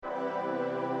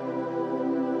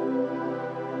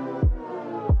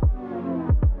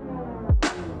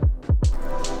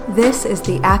This is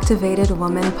the Activated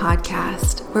Woman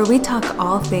podcast, where we talk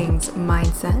all things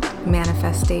mindset,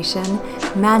 manifestation,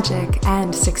 magic,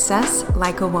 and success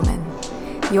like a woman.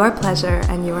 Your pleasure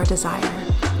and your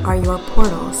desire are your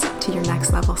portals to your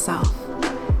next level self.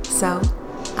 So,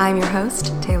 I'm your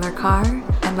host, Taylor Carr,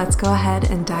 and let's go ahead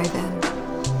and dive in.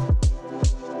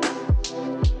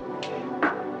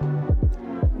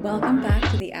 Welcome back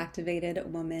to the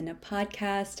Activated Woman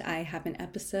podcast. I have an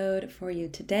episode for you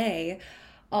today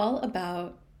all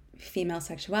about female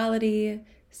sexuality,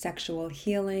 sexual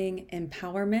healing,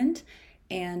 empowerment,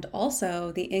 and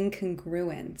also the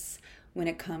incongruence when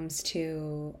it comes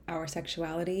to our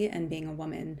sexuality and being a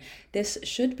woman. This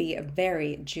should be a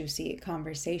very juicy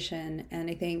conversation, and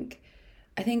I think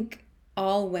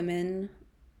all women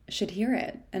should hear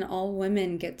it, and all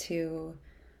women get to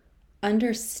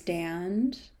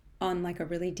understand on like a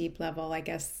really deep level. I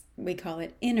guess we call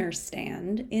it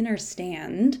understand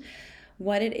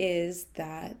what it is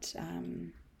that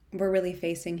we're really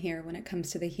facing here when it comes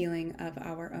to the healing of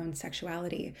our own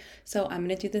sexuality. So I'm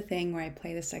going to do the thing where I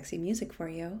play the sexy music for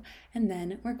you, and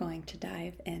then we're going to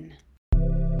dive in.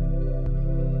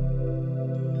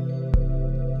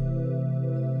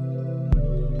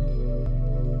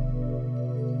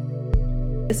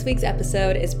 This week's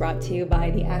episode is brought to you by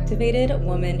the Activated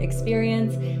Woman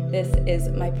Experience. This is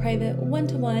my private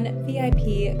one-to-one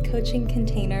VIP coaching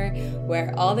container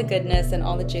where all the goodness and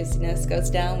all the juiciness goes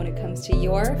down when it comes to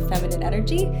your feminine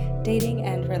energy, dating,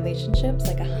 and relationships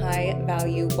like a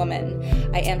high-value woman.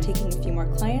 I am taking a few more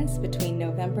clients between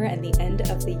November and the end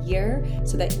of the year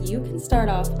so that you can start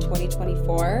off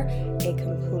 2024 a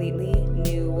completely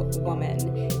new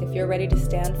woman. If you're ready to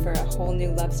stand for a whole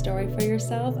new love story for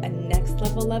yourself, a next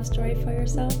level love story for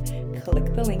yourself,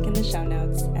 click the link in the show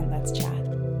notes and let's chat.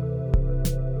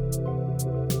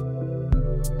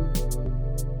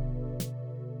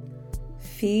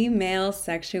 Female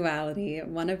sexuality,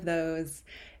 one of those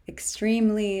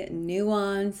extremely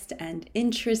nuanced and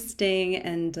interesting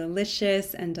and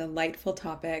delicious and delightful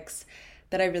topics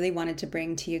that I really wanted to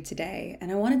bring to you today.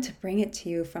 And I wanted to bring it to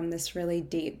you from this really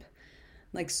deep,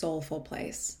 like soulful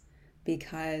place,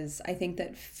 because I think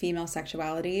that female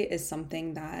sexuality is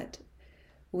something that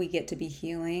we get to be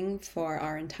healing for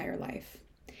our entire life.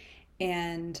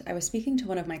 And I was speaking to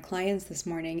one of my clients this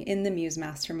morning in the Muse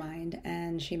Mastermind,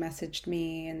 and she messaged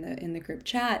me in the group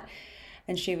chat,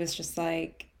 and she was just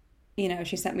like,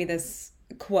 she sent me this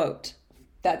quote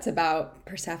that's about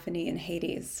Persephone and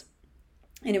Hades.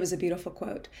 And it was a beautiful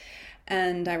quote.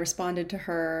 And I responded to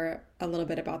her a little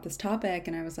bit about this topic,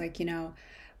 and I was like,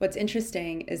 what's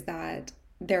interesting is that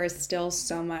there is still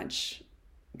so much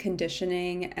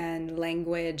conditioning and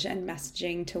language and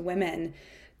messaging to women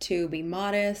to be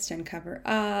modest and cover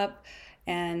up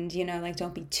and,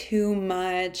 don't be too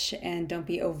much and don't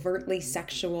be overtly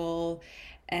sexual.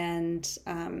 And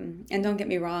don't get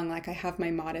me wrong, like I have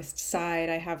my modest side,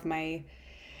 I have my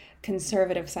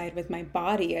conservative side with my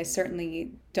body. I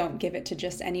certainly don't give it to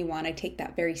just anyone. I take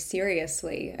that very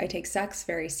seriously. I take sex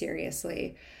very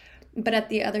seriously. But at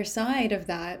the other side of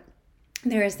that,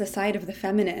 there is the side of the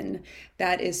feminine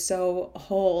that is so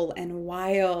whole and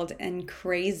wild and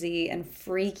crazy and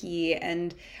freaky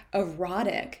and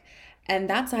erotic. And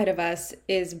that side of us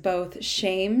is both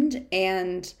shamed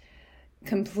and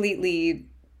completely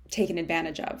taken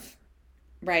advantage of,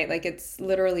 right? Like it's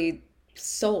literally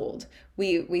sold.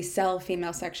 We sell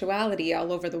female sexuality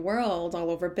all over the world,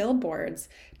 all over billboards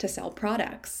to sell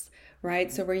products,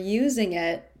 right? So we're using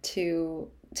it to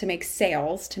make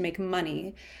sales, to make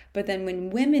money. But then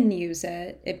when women use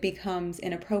it, it becomes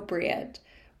inappropriate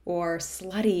or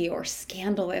slutty or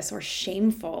scandalous or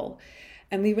shameful.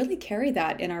 And we really carry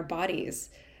that in our bodies,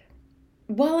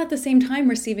 while at the same time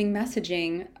receiving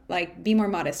messaging like be more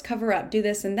modest, cover up, do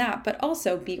this and that, but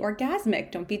also be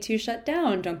orgasmic. Don't be too shut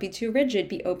down. Don't be too rigid.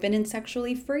 Be open and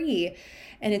sexually free.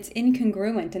 And it's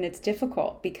incongruent and it's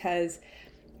difficult because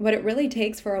what it really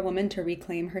takes for a woman to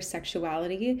reclaim her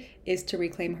sexuality is to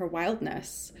reclaim her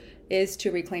wildness, is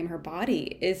to reclaim her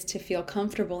body, is to feel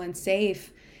comfortable and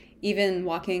safe, even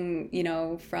walking,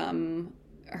 from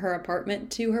her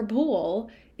apartment to her pool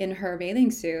in her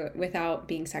bathing suit without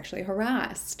being sexually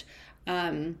harassed.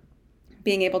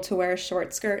 Being able to wear a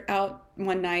short skirt out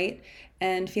one night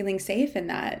and feeling safe in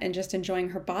that and just enjoying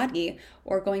her body,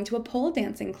 or going to a pole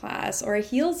dancing class or a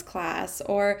heels class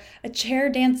or a chair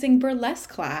dancing burlesque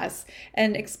class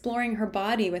and exploring her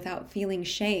body without feeling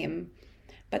shame.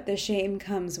 But the shame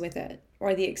comes with it,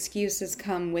 or the excuses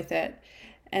come with it.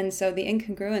 And so the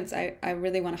incongruence I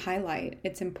really want to highlight.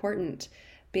 It's important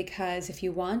because if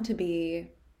you want to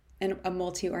be a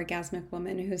multi-orgasmic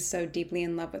woman who's so deeply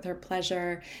in love with her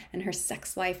pleasure and her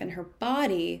sex life and her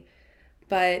body,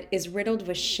 but is riddled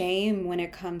with shame when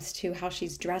it comes to how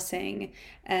she's dressing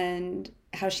and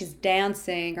how she's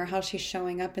dancing or how she's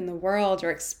showing up in the world or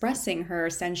expressing her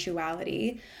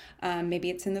sensuality. Maybe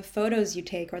it's in the photos you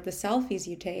take or the selfies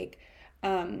you take.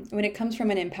 When it comes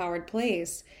from an empowered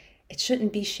place, it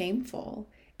shouldn't be shameful.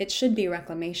 It should be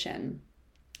reclamation.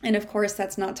 And of course,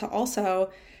 that's not to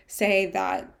also say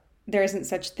that there isn't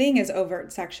such thing as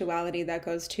overt sexuality that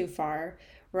goes too far,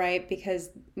 right? Because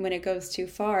when it goes too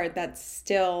far, that's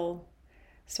still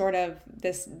sort of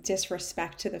this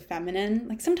disrespect to the feminine.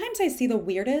 Like sometimes I see the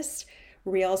weirdest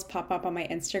reels pop up on my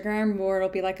Instagram where it'll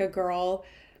be like a girl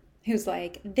who's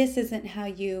like, this isn't how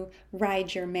you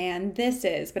ride your man, this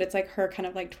is, but it's like her kind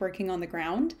of like twerking on the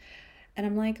ground. And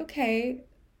I'm like, okay,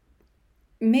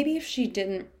 maybe if she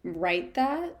didn't write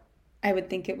that, I would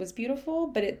think it was beautiful,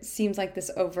 but it seems like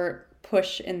this overt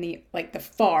push in the like the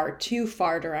far, too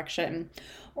far direction.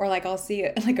 Or like I'll see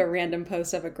like a random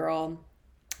post of a girl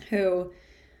who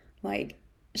like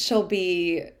she'll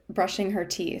be brushing her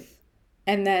teeth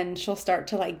and then she'll start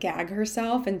to like gag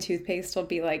herself and toothpaste will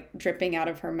be like dripping out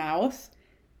of her mouth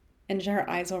and her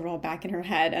eyes will roll back in her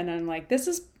head, and I'm like, this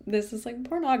is like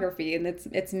pornography, and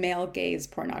it's male gaze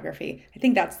pornography. I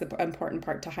think that's the important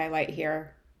part to highlight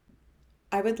here.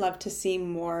 I would love to see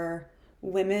more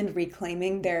women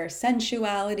reclaiming their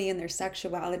sensuality and their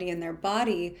sexuality and their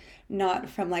body, not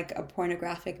from like a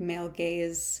pornographic male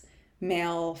gaze,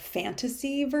 male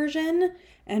fantasy version,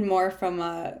 and more from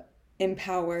a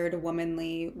empowered,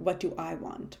 womanly, what do I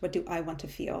want? What do I want to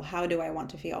feel? How do I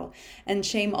want to feel? And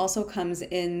shame also comes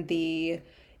in the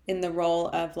role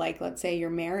of like, let's say you're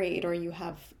married or you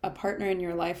have a partner in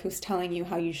your life who's telling you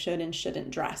how you should and shouldn't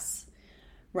dress.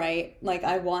 Right? Like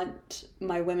I want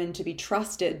my women to be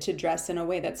trusted to dress in a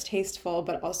way that's tasteful,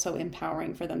 but also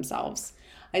empowering for themselves.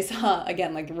 I saw,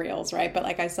 again, like reels, right? But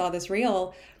like I saw this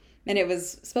reel and it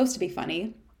was supposed to be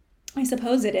funny. I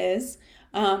suppose it is.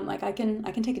 Like I can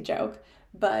take a joke,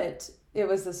 but it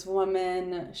was this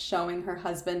woman showing her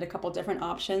husband a couple different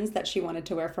options that she wanted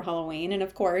to wear for Halloween. And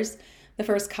of course, the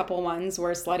first couple ones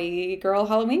were slutty girl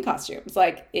Halloween costumes.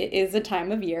 Like it is a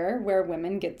time of year where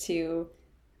women get to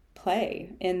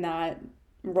play in that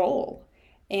role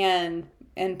and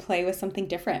play with something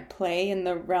different, play in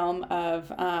the realm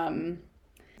of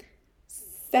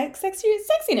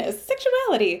sexiness,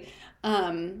 sexuality.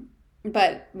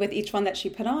 But with each one that she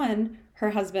put on, her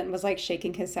husband was like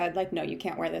shaking his head like, no, you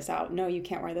can't wear this out. No, you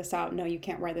can't wear this out. No, you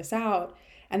can't wear this out.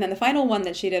 And then the final one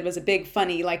that she did was a big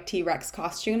funny like T-Rex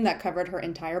costume that covered her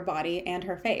entire body and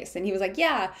her face. And he was like,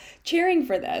 yeah, cheering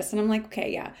for this. And I'm like,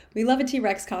 okay, yeah, we love a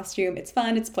T-Rex costume. It's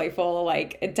fun. It's playful.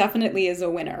 Like it definitely is a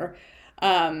winner.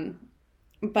 But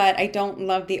I don't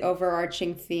love the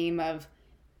overarching theme of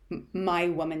my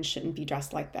woman shouldn't be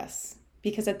dressed like this.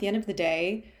 Because at the end of the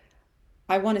day,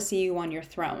 I want to see you on your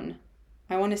throne.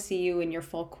 I want to see you in your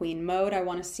full queen mode. I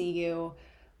want to see you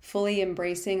fully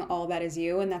embracing all that is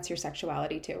you, and that's your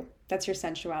sexuality too. That's your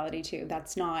sensuality too.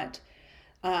 That's not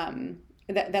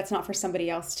that's not for somebody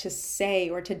else to say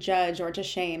or to judge or to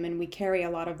shame, and we carry a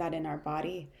lot of that in our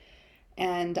body.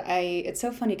 And it's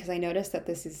so funny because I noticed that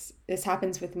this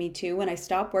happens with me too. When I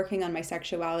stop working on my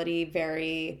sexuality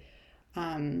very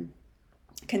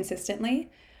consistently,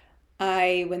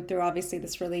 I went through obviously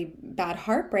this really bad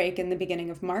heartbreak in the beginning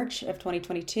of March of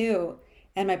 2022,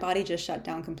 and my body just shut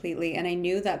down completely. And I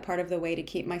knew that part of the way to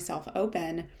keep myself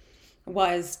open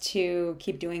was to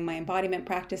keep doing my embodiment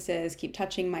practices, keep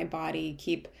touching my body,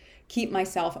 keep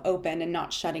myself open and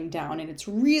not shutting down. And it's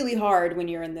really hard when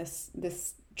you're in this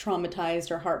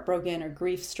traumatized or heartbroken or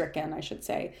grief-stricken, I should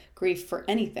say, grief for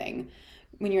anything.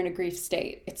 When you're in a grief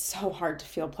state, it's so hard to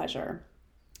feel pleasure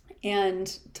and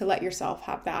to let yourself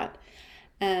have that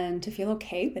and to feel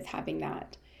okay with having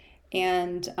that.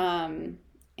 And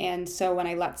so when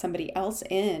I let somebody else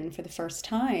in for the first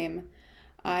time,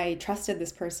 I trusted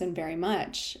this person very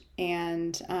much.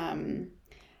 And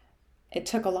it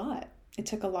took a lot. It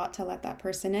took a lot to let that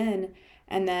person in.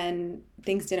 And then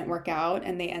things didn't work out,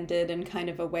 and they ended in kind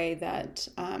of a way that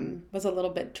was a little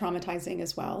bit traumatizing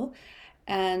as well.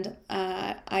 And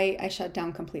I shut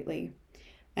down completely.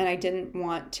 And I didn't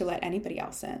want to let anybody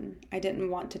else in. I didn't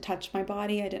want to touch my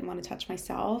body. I didn't want to touch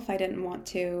myself. I didn't want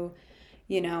to,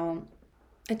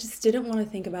 I just didn't want to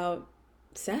think about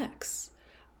sex.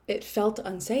 It felt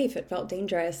unsafe. It felt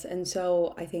dangerous. And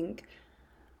so I think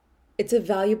it's a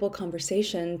valuable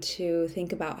conversation to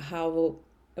think about how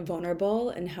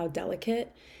vulnerable and how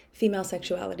delicate female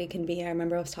sexuality can be. I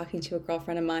remember I was talking to a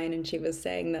girlfriend of mine, and she was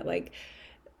saying that like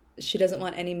she doesn't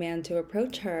want any man to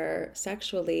approach her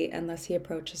sexually unless he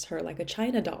approaches her like a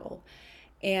China doll,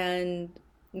 and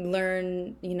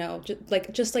learn,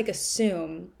 just like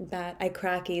assume that I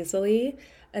crack easily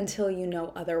until you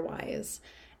know otherwise.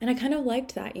 And I kind of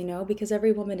liked that, because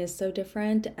every woman is so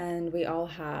different, and we all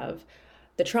have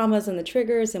the traumas and the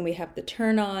triggers, and we have the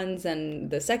turn-ons and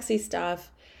the sexy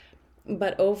stuff.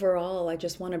 But overall, I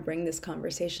just want to bring this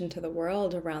conversation to the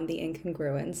world around the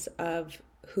incongruence of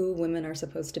who women are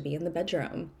supposed to be in the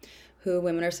bedroom, who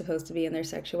women are supposed to be in their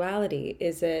sexuality.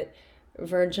 Is it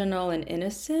virginal and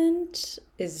innocent?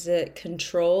 Is it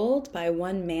controlled by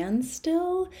one man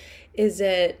still? Is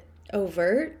it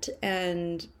overt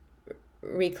and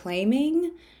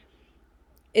reclaiming?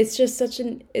 It's just such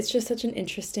an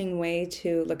interesting way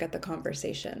to look at the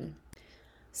conversation.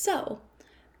 So,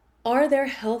 are there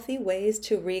healthy ways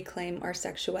to reclaim our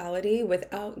sexuality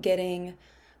without getting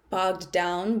bogged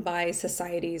down by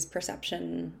society's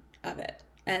perception of it?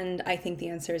 And I think the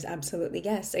answer is absolutely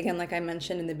yes. Again, like I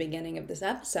mentioned in the beginning of this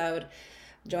episode,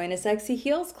 join a sexy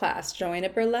heels class, join a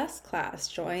burlesque class,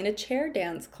 join a chair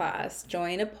dance class,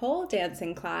 join a pole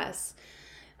dancing class.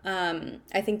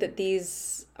 I think that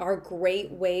these are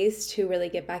great ways to really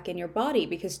get back in your body,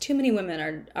 because too many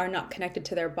women are not connected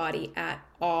to their body at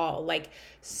all. Like,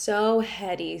 so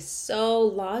heady, so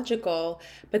logical,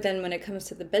 but then when it comes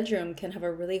to the bedroom can have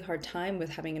a really hard time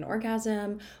with having an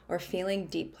orgasm or feeling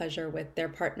deep pleasure with their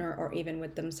partner or even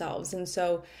with themselves. And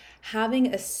so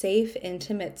having a safe,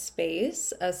 intimate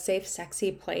space, a safe,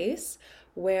 sexy place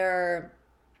where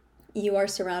you are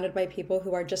surrounded by people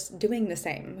who are just doing the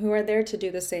same, who are there to do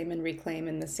the same and reclaim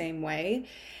in the same way.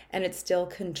 And it's still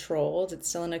controlled. It's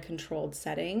still in a controlled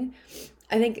setting.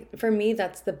 I think for me,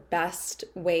 that's the best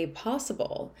way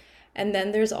possible. And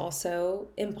then there's also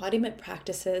embodiment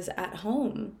practices at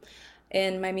home.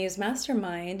 In my Muse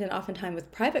Mastermind, and oftentimes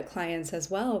with private clients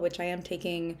as well, which I am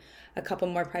taking a couple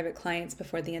more private clients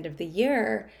before the end of the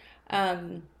year,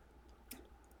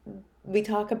 we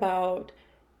talk about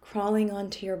crawling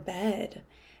onto your bed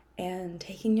and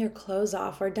taking your clothes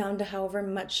off, or down to however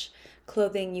much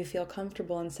clothing you feel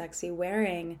comfortable and sexy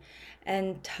wearing,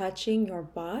 and touching your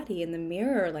body in the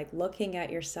mirror, like looking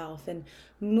at yourself and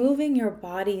moving your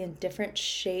body in different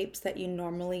shapes that you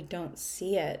normally don't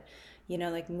see it.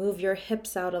 Like move your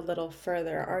hips out a little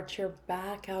further, arch your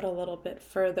back out a little bit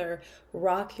further,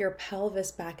 rock your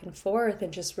pelvis back and forth,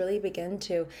 and just really begin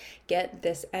to get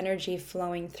this energy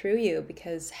flowing through you.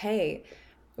 Because, hey,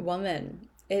 woman,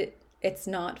 it's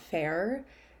not fair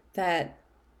that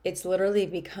it's literally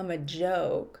become a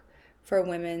joke for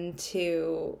women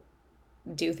to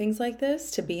do things like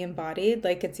this, to be embodied,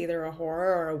 like it's either a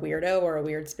horror or a weirdo or a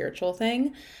weird spiritual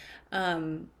thing.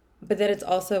 But then it's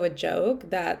also a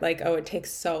joke that, like, oh, it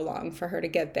takes so long for her to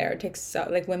get there. It takes so,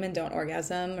 like, women don't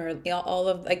orgasm, or all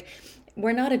of, like,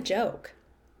 we're not a joke.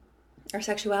 Our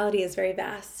sexuality is very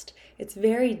vast. It's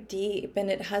very deep, and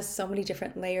it has so many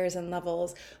different layers and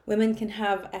levels. Women can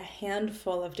have a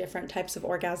handful of different types of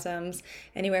orgasms,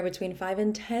 anywhere between 5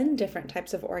 and 10 different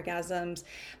types of orgasms.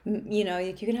 You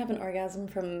can have an orgasm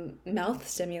from mouth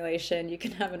stimulation. You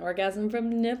can have an orgasm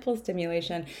from nipple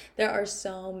stimulation. There are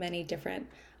so many different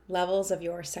levels of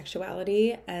your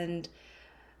sexuality, and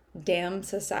damn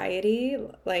society,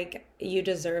 like, you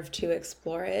deserve to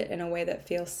explore it in a way that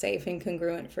feels safe and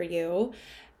congruent for you.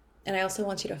 And I also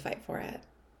want you to fight for it.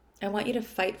 I want you to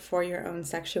fight for your own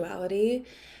sexuality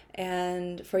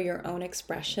and for your own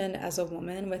expression as a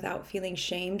woman without feeling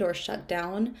shamed or shut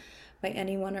down by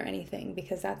anyone or anything,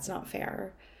 because that's not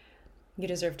fair. You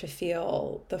deserve to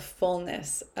feel the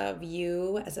fullness of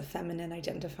you as a feminine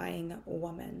identifying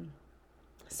woman.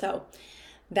 So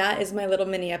that is my little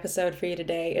mini episode for you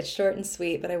today. It's short and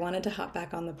sweet, but I wanted to hop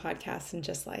back on the podcast and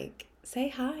just like say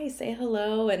hi, say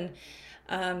hello, and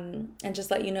just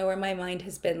let you know where my mind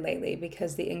has been lately,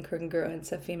 because the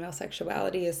incongruence of female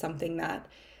sexuality is something that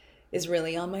is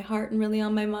really on my heart and really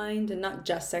on my mind, and not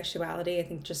just sexuality. I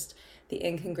think just the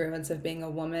incongruence of being a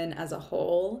woman as a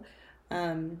whole.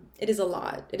 It is a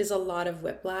lot. It is a lot of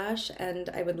whiplash, and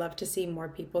I would love to see more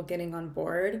people getting on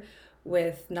board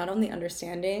with not only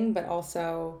understanding, but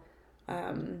also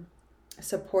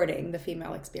supporting the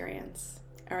female experience.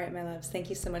 All right, my loves, thank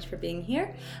you so much for being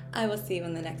here. I will see you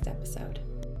in the next episode.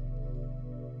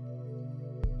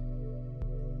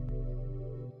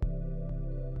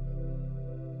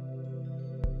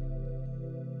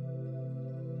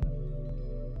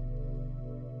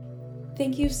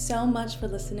 Thank you so much for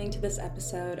listening to this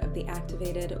episode of the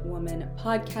Activated Woman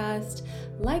podcast.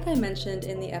 Like I mentioned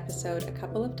in the episode a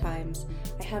couple of times,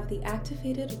 I have the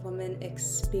Activated Woman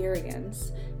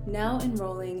experience Now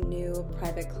enrolling new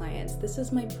private clients. This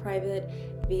is my private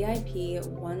VIP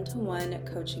one-to-one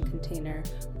coaching container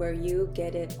where you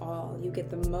get it all. You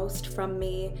get the most from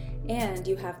me, and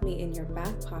you have me in your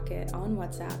back pocket on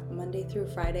WhatsApp Monday through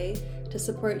Friday to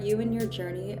support you in your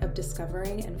journey of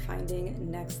discovering and finding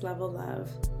next level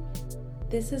love.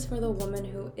 This is for the woman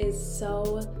who is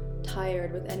so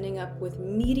tired with ending up with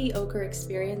mediocre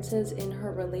experiences in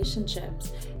her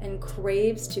relationships and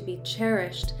craves to be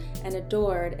cherished and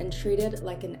adored and treated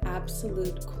like an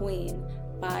absolute queen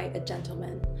by a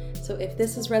gentleman. So if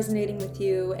this is resonating with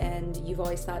you and you've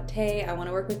always thought, hey, I want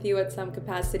to work with you at some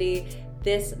capacity,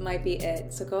 this might be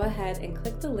it. So go ahead and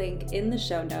click the link in the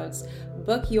show notes.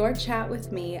 Book your chat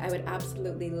with me. I would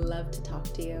absolutely love to talk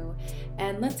to you.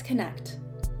 And let's connect.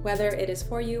 Whether it is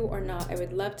for you or not, I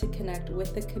would love to connect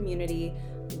with the community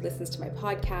who listens to my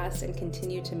podcast and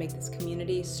continue to make this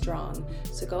community strong.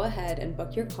 So go ahead and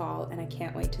book your call, and I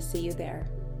can't wait to see you there.